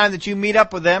next time that you meet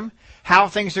up with them, how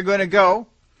things are going to go,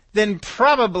 then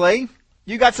probably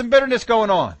you got some bitterness going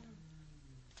on.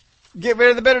 Get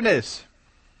rid of the bitterness.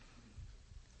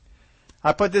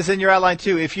 I put this in your outline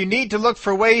too. If you need to look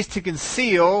for ways to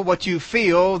conceal what you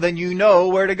feel, then you know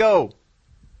where to go.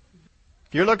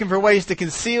 If you're looking for ways to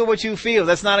conceal what you feel,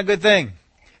 that's not a good thing.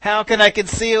 How can I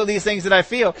conceal these things that I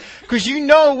feel? Because you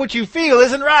know what you feel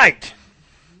isn't right.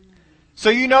 So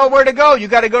you know where to go. You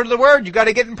got to go to the Word. You got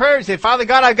to get in prayer and say, Father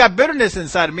God, I've got bitterness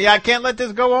inside of me. I can't let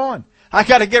this go on. I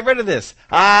got to get rid of this.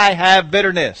 I have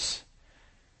bitterness.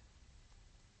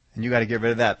 And you got to get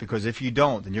rid of that, because if you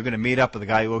don't, then you're going to meet up with the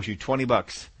guy who owes you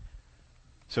 $20,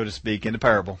 so to speak, in the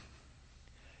parable,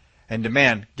 and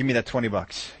demand, give me that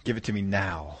 $20. Give it to me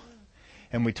now.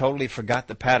 And we totally forgot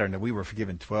the pattern that we were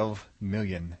forgiven $12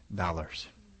 million.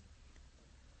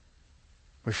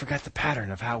 We forgot the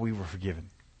pattern of how we were forgiven.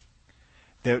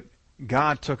 That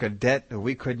God took a debt that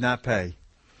we could not pay.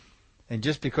 And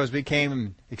just because we came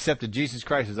and accepted Jesus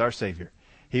Christ as our Savior,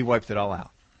 He wiped it all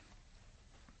out.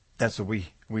 That's what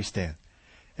we stand.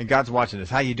 And God's watching us.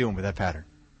 How you doing with that pattern?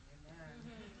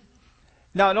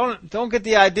 Now, don't get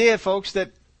the idea, folks,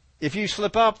 that if you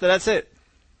slip up, that's it.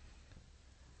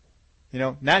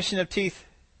 Gnashing of teeth,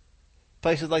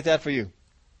 places like that for you.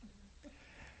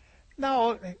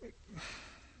 No,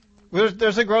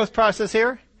 there's a growth process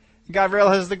here. God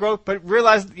realizes the growth, but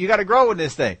realize you got to grow in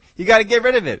this thing. You got to get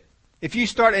rid of it. If you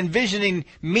start envisioning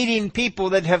meeting people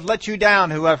that have let you down,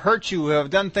 who have hurt you, who have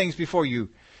done things before you,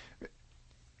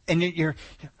 and you're,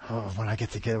 when I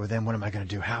get together with them, what am I going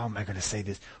to do? How am I going to say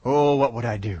this? Oh, what would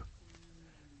I do?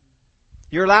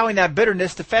 You're allowing that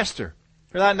bitterness to fester.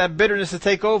 You're allowing that bitterness to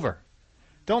take over.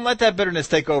 Don't let that bitterness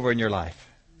take over in your life.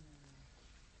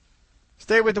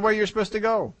 Stay with the way you're supposed to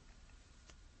go.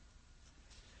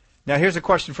 Now, here's a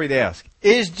question for you to ask.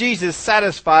 Is Jesus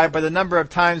satisfied by the number of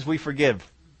times we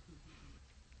forgive?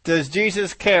 Does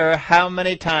Jesus care how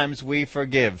many times we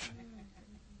forgive?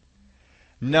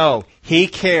 No, He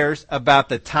cares about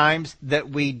the times that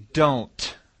we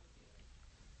don't.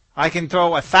 I can throw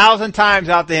 1,000 times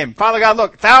out to Him. Father God,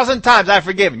 look, 1,000 times I've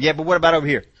forgiven. Yeah, but what about over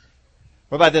here?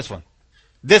 What about this one?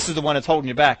 This is the one that's holding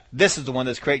you back. This is the one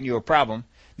that's creating you a problem.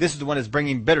 This is the one that's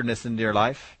bringing bitterness into your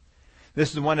life. This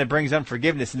is the one that brings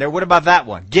unforgiveness in there. What about that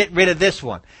one? Get rid of this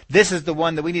one. This is the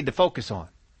one that we need to focus on.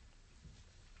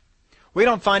 We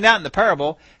don't find out in the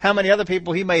parable how many other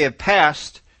people He may have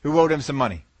passed who owed Him some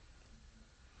money.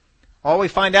 All we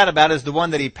find out about is the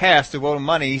one that He passed who owed Him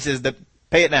money. He says,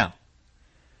 pay it now.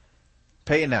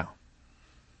 Pay it now.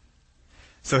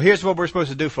 So here's what we're supposed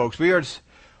to do, folks.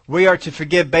 We are to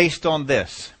forgive based on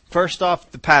this. First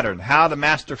off, the pattern. How the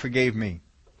Master forgave me.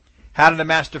 How did the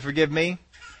Master forgive me?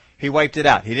 He wiped it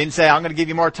out. He didn't say, I'm going to give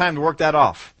you more time to work that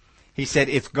off. He said,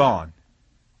 it's gone.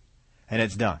 And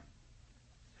it's done.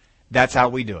 That's how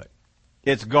we do it.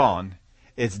 It's gone.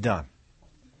 It's done.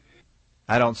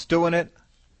 I don't stew in it.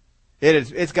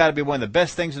 It's got to be one of the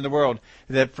best things in the world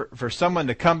that for someone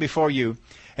to come before you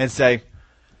and say,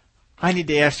 I need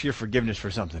to ask your forgiveness for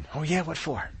something. Oh yeah, what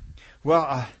for?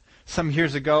 Well, some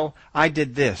years ago, I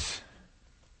did this.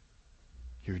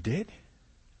 You did?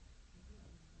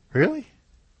 Really?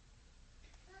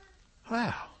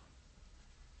 Wow.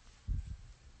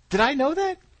 Did I know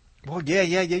that? Well,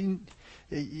 yeah,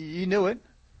 you knew it.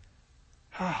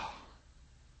 Oh,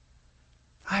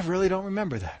 I really don't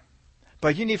remember that.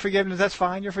 But you need forgiveness, that's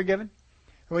fine, you're forgiven.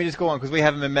 And we just go on because we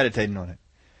haven't been meditating on it.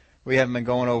 We haven't been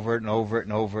going over it and over it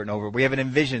and over it and over it. We haven't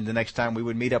envisioned the next time we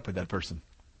would meet up with that person.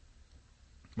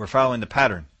 We're following the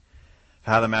pattern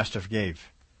of how the Master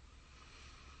forgave.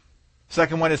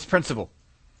 Second one is principle.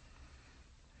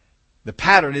 The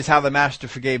pattern is how the Master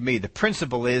forgave me. The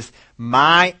principle is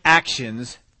my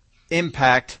actions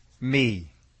impact me.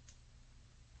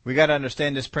 We got to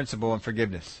understand this principle in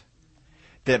forgiveness.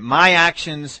 That my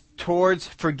actions towards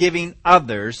forgiving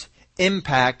others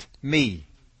impact me.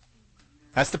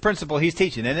 That's the principle he's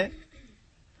teaching, isn't it?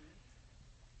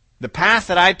 The path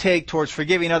that I take towards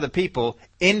forgiving other people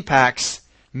impacts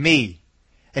me.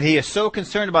 And he is so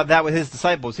concerned about that with his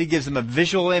disciples, he gives them a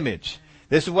visual image.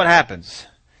 This is what happens.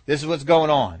 This is what's going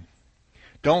on.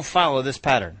 Don't follow this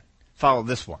pattern. Follow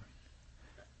this one.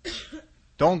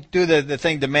 Don't do the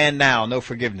thing, demand now, no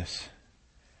forgiveness.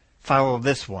 Follow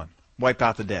this one. Wipe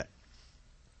out the debt.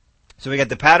 So we got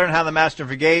the pattern, how the Master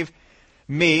forgave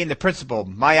me, and the principle,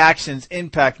 my actions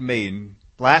impact me. And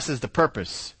last is the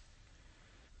purpose.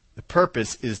 The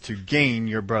purpose is to gain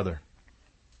your brother.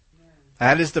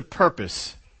 That is the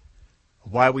purpose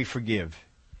of why we forgive.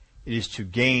 It is to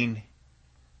gain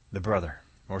the brother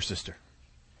or sister.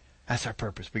 That's our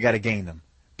purpose. We got to gain them.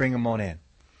 Bring them on in.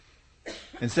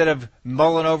 Instead of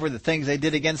mulling over the things they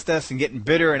did against us and getting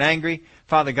bitter and angry,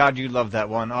 Father God, you love that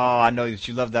one. Oh, I know that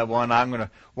you love that one. I'm going to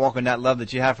walk in that love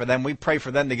that you have for them. We pray for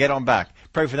them to get on back.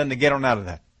 Pray for them to get on out of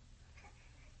that.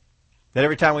 That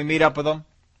every time we meet up with them,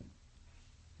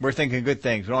 we're thinking good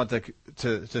things. We don't want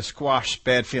to squash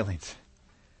bad feelings.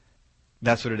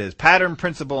 That's what it is. Pattern,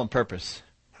 principle, and purpose.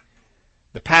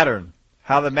 The pattern,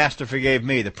 how the Master forgave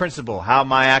me. The principle, how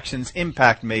my actions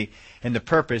impact me. And the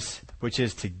purpose, which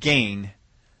is to gain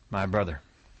my brother.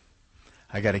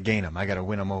 I got to gain him. I got to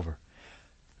win him over.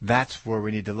 That's where we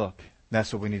need to look.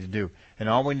 That's what we need to do. And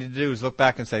all we need to do is look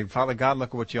back and say, Father God, look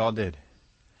at what you all did.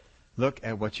 Look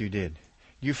at what you did.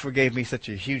 You forgave me such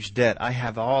a huge debt. I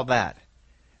have all that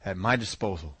at my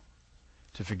disposal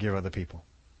to forgive other people.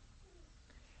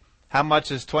 How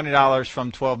much is $20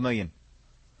 from 12 million?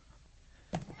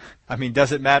 I mean,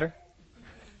 does it matter?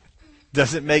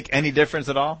 Does it make any difference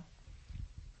at all?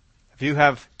 If you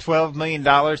have $12 million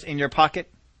in your pocket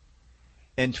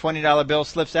and $20 bill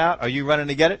slips out, are you running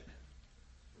to get it?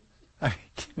 I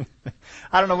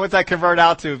don't know what that convert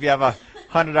out to if you have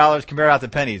 $100 convert out to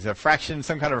pennies. A fraction,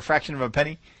 some kind of a fraction of a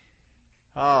penny?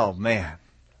 Oh, man.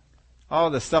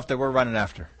 All the stuff that we're running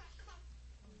after.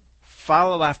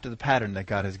 Follow after the pattern that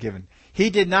God has given. He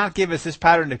did not give us this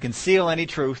pattern to conceal any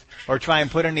truth or try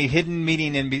and put any hidden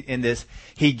meaning in this.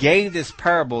 He gave this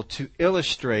parable to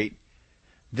illustrate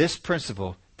this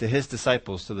principle to his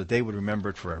disciples so that they would remember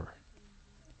it forever.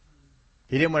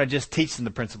 He didn't want to just teach them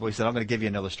the principle. He said, I'm going to give you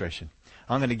an illustration.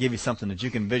 I'm going to give you something that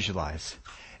you can visualize.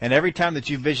 And every time that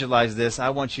you visualize this,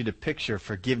 I want you to picture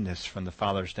forgiveness from the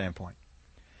Father's standpoint.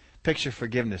 Picture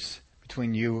forgiveness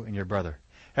between you and your brother.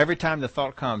 Every time the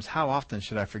thought comes, how often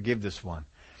should I forgive this one?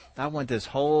 I want this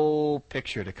whole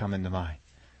picture to come into mind.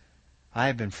 I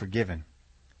have been forgiven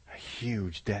a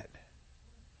huge debt.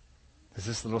 Does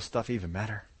this little stuff even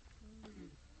matter?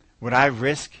 Would I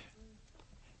risk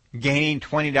gaining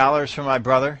 $20 from my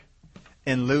brother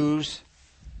and lose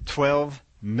 $12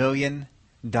 million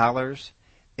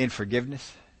in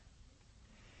forgiveness?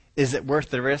 Is it worth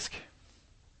the risk?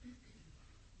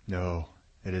 No,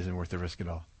 it isn't worth the risk at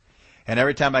all. And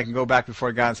every time I can go back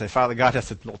before God and say, Father God,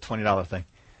 that's a little $20 thing.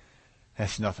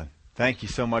 That's nothing. Thank you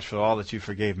so much for all that you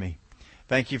forgave me.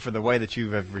 Thank you for the way that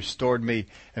you have restored me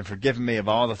and forgiven me of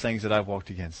all the things that I've walked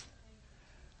against.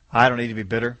 I don't need to be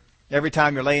bitter. Every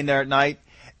time you're laying there at night,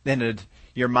 then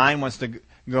your mind wants to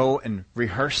go and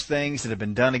rehearse things that have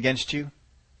been done against you.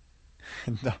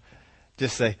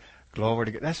 Just say, glory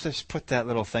to God. Let's just put that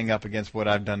little thing up against what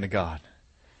I've done to God.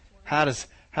 How does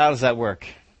that work?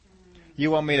 You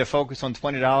want me to focus on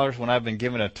 $20 when I've been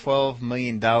given a $12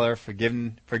 million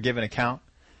forgiven account?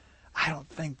 I don't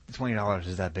think $20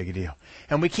 is that big a deal.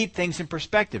 And we keep things in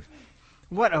perspective.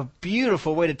 What a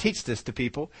beautiful way to teach this to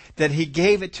people, that he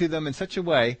gave it to them in such a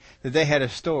way that they had a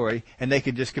story and they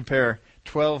could just compare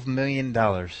 $12 million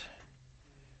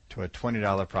to a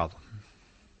 $20 problem.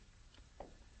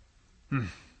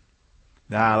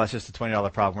 Nah, that's just a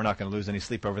 $20 problem. We're not going to lose any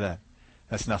sleep over that.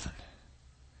 That's nothing.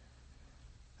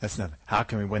 That's nothing. How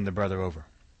can we win the brother over?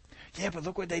 Yeah, but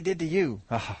look what they did to you.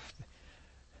 Oh,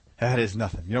 that is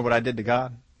nothing. You know what I did to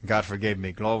God? God forgave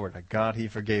me. Glory to God, he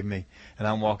forgave me. And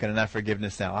I'm walking in that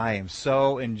forgiveness now. I am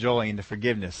so enjoying the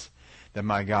forgiveness that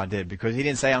my God did. Because he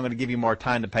didn't say, I'm going to give you more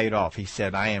time to pay it off. He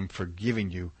said, I am forgiving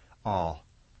you all.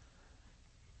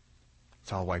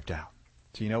 It's all wiped out.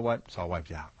 So you know what? It's all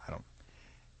wiped out.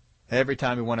 Every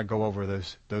time we want to go over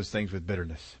those things with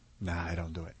bitterness. Nah, I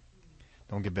don't do it.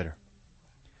 Don't get bitter.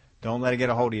 Don't let it get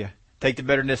a hold of you. Take the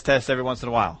bitterness test every once in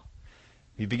a while.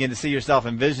 You begin to see yourself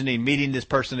envisioning meeting this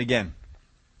person again.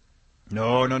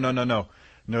 No.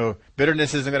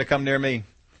 Bitterness isn't going to come near me.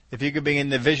 If you could begin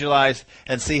to visualize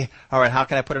and see, all right, how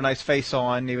can I put a nice face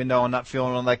on even though I'm not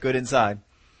feeling all that good inside?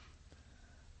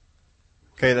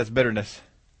 Okay, that's bitterness.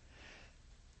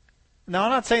 Now,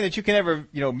 I'm not saying that you can ever,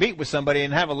 meet with somebody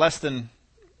and have a less than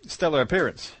stellar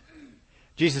appearance.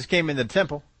 Jesus came into the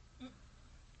temple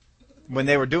when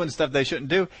they were doing stuff they shouldn't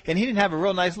do, and he didn't have a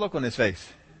real nice look on his face.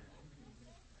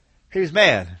 He was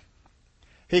mad.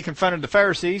 He confronted the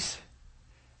Pharisees,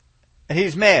 and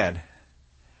he's mad.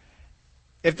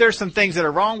 If there's some things that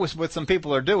are wrong with what some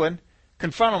people are doing,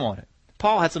 confront them on it.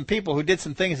 Paul had some people who did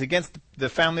some things against the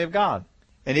family of God,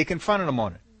 and he confronted them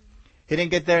on it. He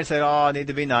didn't get there and say, I need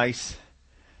to be nice.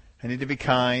 I need to be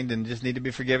kind and just need to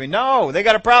be forgiving. No, they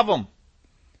got a problem.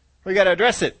 We got to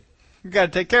address it. We got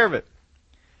to take care of it.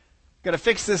 Got to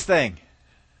fix this thing.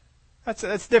 That's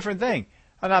a different thing.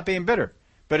 I'm not being bitter.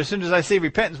 But as soon as I see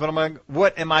repentance, what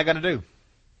am I going to do?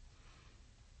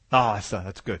 Oh, that's done.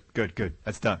 That's good. Good.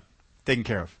 That's done. Taken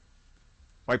care of.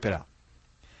 Wipe it out.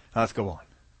 Now let's go on.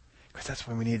 Because that's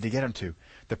what we needed to get him to.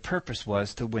 The purpose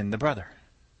was to win the brother.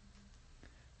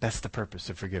 That's the purpose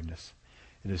of forgiveness.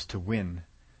 It is to win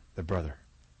the brother.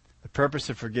 The purpose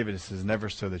of forgiveness is never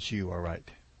so that you are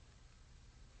right.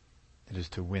 It is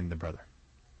to win the brother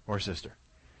or sister.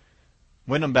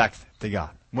 Win them back to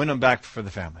God. Win them back for the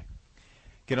family.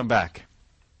 Get them back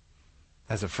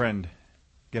as a friend.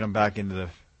 Get them back into the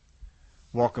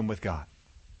walking with God.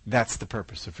 That's the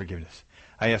purpose of forgiveness.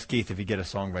 I asked Keith if he'd get a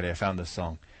song ready. I found this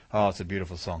song. Oh, it's a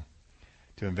beautiful song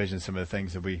to envision some of the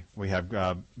things that we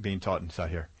have being taught inside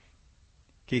here.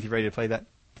 Keith, you ready to play that?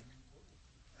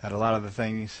 Had a lot of the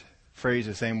things phrased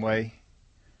the same way.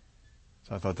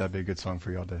 So I thought that'd be a good song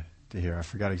for y'all to hear. I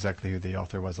forgot exactly who the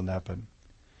author was on that, but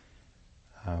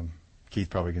Keith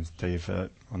probably can tell you for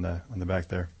that on the back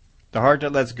there. The heart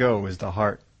that lets go is the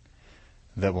heart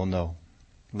that will know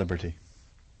liberty.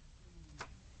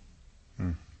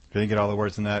 If you didn't get all the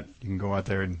words in that, you can go out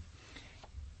there and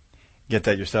get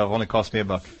that yourself. It only cost me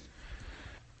 $1.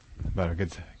 But a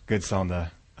good song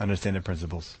to understand the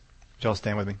principles. Would y'all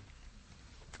stand with me?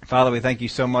 Father, we thank you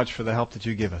so much for the help that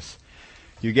you give us.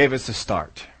 You gave us a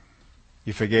start.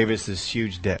 You forgave us this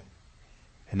huge debt.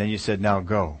 And then you said, now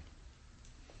go.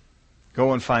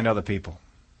 Go and find other people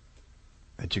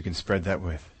that you can spread that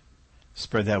with.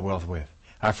 Spread that wealth with.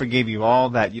 I forgave you all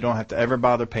that. You don't have to ever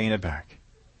bother paying it back.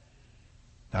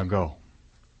 Now go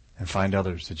and find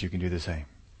others that you can do the same.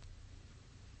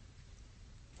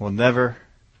 We'll never,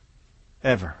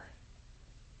 ever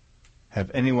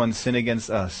have anyone sin against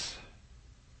us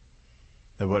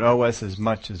that would owe us as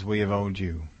much as we have owed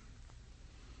you.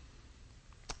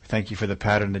 Thank you for the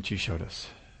pattern that you showed us.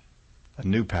 A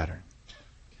new pattern.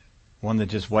 One that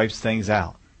just wipes things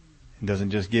out and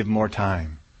doesn't just give more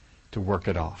time to work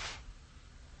it off.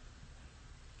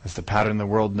 That's the pattern the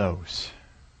world knows.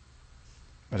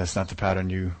 But that's not the pattern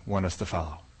you want us to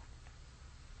follow.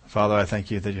 Father, I thank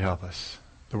you that you help us.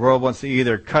 The world wants to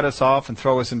either cut us off and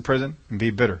throw us in prison and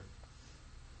be bitter,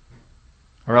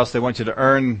 or else they want you to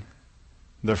earn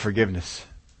their forgiveness.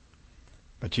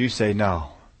 But you say,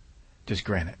 no, just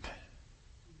grant it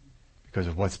because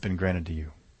of what's been granted to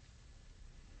you.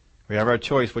 We have our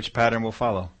choice which pattern we'll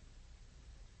follow.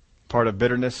 Part of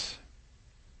bitterness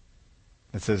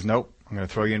that says, nope, I'm going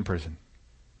to throw you in prison.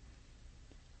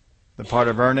 The part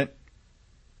of earn it,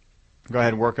 go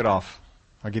ahead and work it off.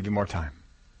 I'll give you more time.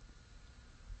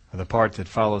 Or the part that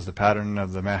follows the pattern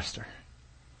of the master,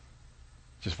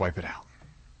 just wipe it out.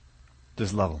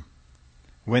 Just love them.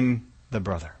 Win the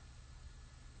brother.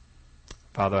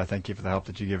 Father, I thank you for the help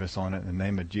that you give us on it. In the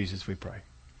name of Jesus we pray.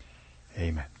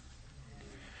 Amen.